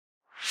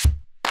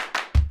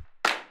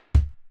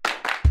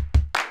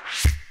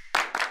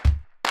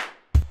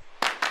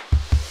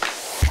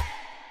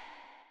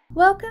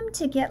Welcome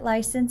to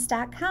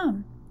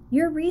GetLicensed.com,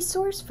 your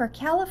resource for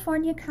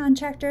California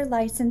contractor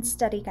license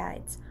study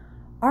guides.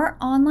 Our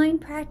online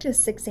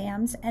practice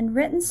exams and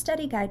written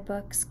study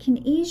guidebooks can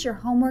ease your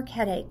homework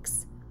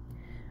headaches.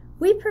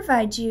 We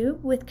provide you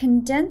with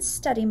condensed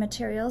study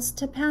materials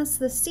to pass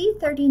the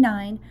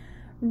C-39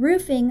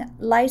 roofing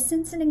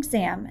license and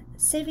exam,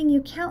 saving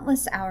you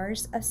countless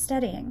hours of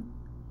studying.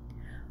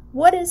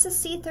 What is a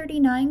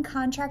C-39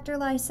 contractor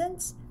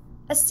license?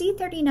 A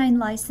C-39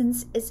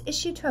 license is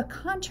issued to a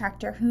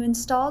contractor who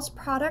installs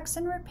products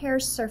and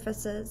repairs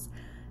surfaces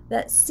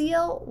that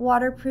seal,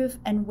 waterproof,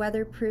 and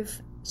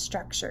weatherproof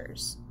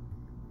structures.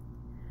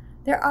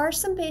 There are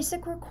some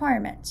basic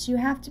requirements. You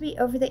have to be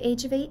over the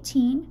age of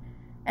 18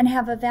 and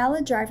have a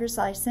valid driver's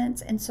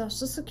license and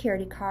social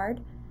security card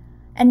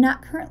and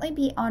not currently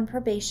be on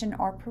probation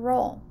or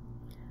parole.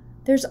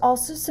 There's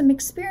also some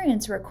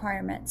experience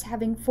requirements,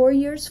 having 4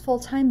 years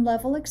full-time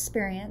level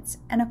experience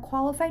and a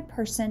qualified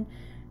person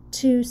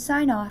to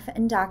sign off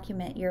and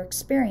document your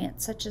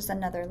experience, such as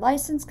another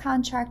licensed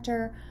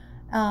contractor,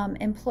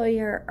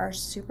 employer, or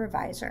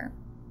supervisor.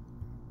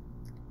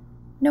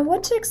 Now,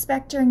 what to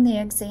expect during the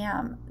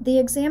exam? The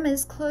exam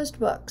is closed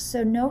book,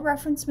 so no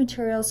reference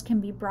materials can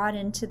be brought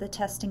into the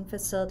testing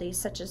facility,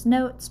 such as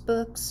notes,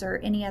 books, or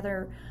any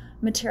other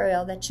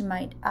material that you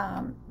might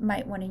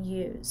want to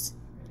use.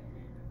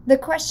 The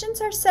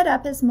questions are set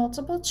up as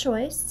multiple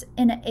choice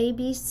in an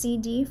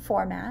ABCD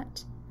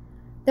format.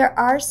 There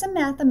are some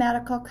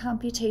mathematical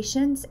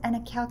computations and a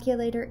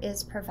calculator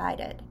is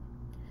provided.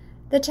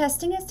 The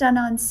testing is done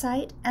on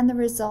site and the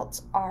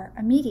results are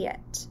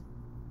immediate.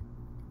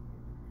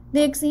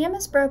 The exam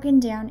is broken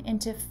down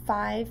into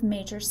 5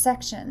 major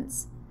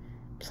sections: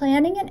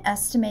 planning and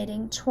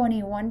estimating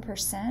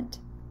 21%,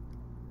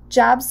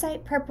 job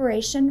site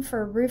preparation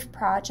for roof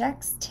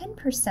projects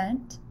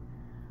 10%,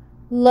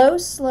 low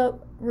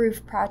slope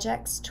roof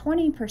projects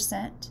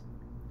 20%,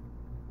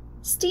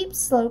 steep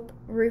slope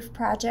roof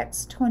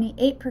projects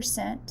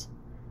 28%,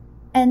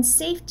 and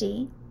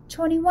safety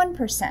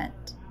 21%.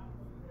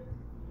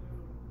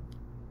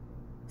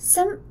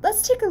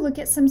 Let's take a look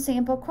at some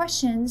sample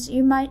questions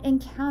you might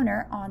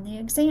encounter on the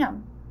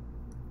exam.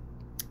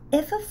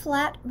 If a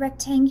flat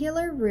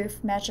rectangular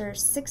roof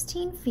measures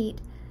 16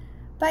 feet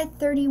by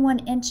 31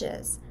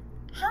 inches,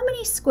 how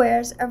many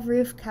squares of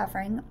roof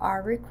covering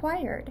are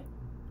required?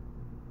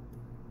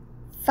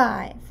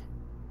 5.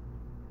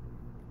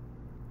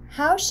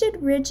 How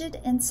should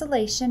rigid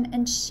insulation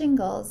and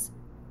shingles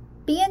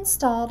be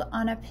installed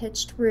on a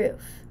pitched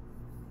roof?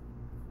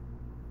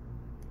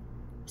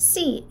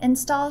 C.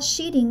 Install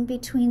sheeting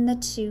between the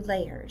 2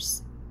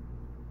 layers.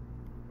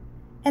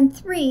 And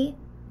 3.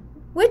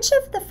 Which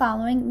of the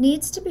following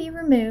needs to be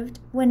removed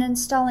when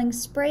installing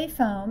spray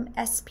foam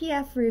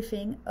SPF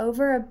roofing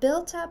over a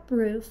built-up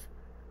roof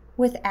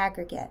with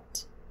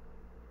aggregate?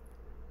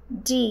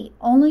 D.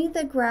 Only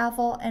the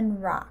gravel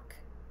and rock.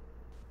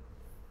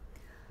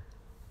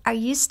 Are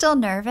you still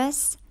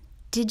nervous?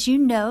 Did you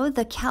know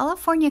the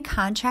California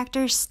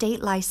Contractors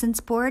State License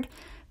Board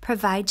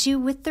provides you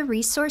with the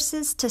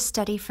resources to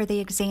study for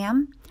the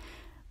exam?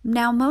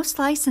 Now, most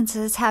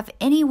licenses have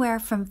anywhere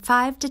from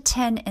 5 to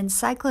 10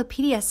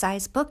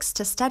 encyclopedia-sized books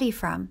to study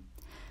from.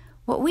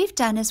 What we've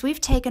done is we've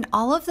taken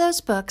all of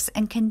those books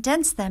and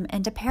condensed them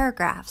into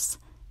paragraphs.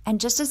 And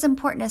just as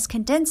important as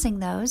condensing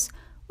those,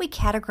 we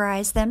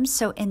categorize them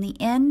so in the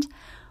end,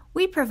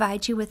 we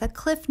provide you with a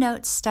Cliff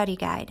Notes study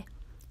guide.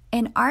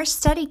 In our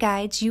study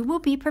guides, you will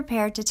be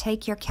prepared to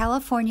take your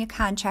California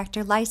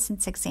Contractor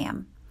License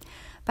exam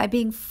by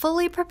being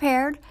fully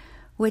prepared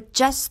with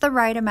just the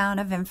right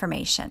amount of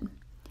information.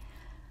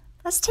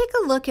 Let's take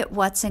a look at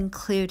what's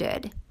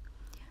included.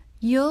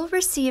 You'll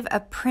receive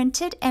a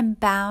printed and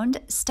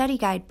bound study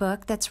guide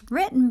book that's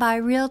written by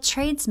real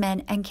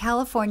tradesmen and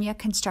California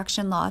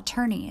construction law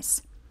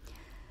attorneys.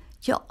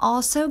 You'll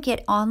also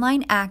get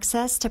online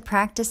access to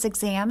practice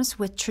exams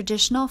with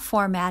traditional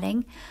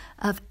formatting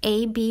of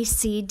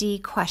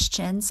ABCD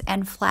questions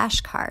and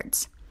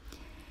flashcards.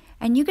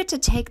 And you get to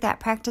take that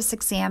practice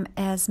exam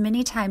as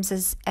many times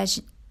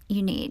as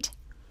you need.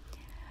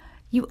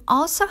 You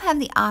also have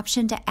the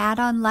option to add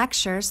on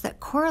lectures that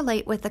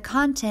correlate with the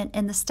content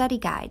in the study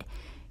guide,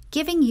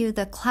 giving you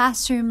the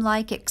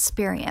classroom-like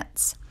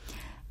experience.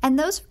 And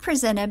those are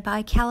presented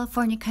by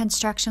California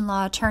construction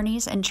law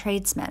attorneys and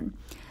tradesmen.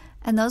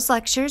 And those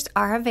lectures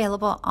are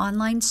available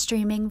online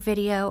streaming,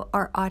 video,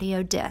 or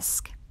audio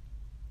disc.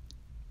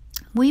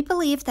 We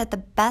believe that the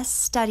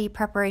best study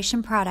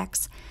preparation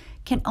products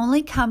can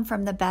only come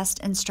from the best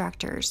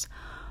instructors.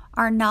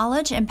 Our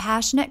knowledge and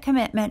passionate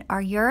commitment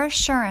are your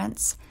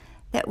assurance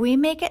that we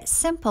make it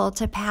simple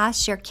to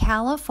pass your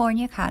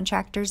California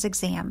Contractors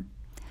exam.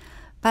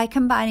 By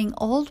combining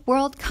old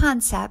world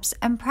concepts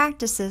and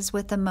practices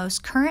with the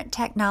most current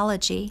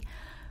technology,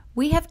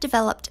 we have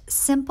developed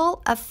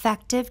simple,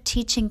 effective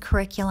teaching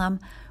curriculum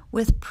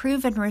with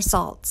proven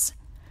results.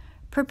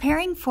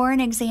 Preparing for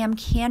an exam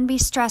can be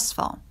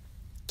stressful.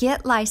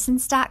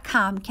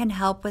 GetLicensed.com can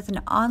help with an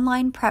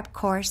online prep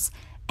course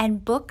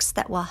and books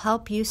that will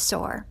help you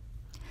soar.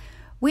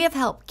 We have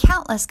helped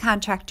countless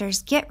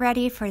contractors get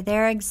ready for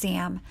their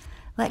exam.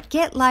 Let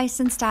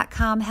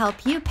GetLicensed.com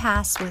help you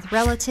pass with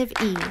relative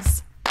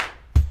ease.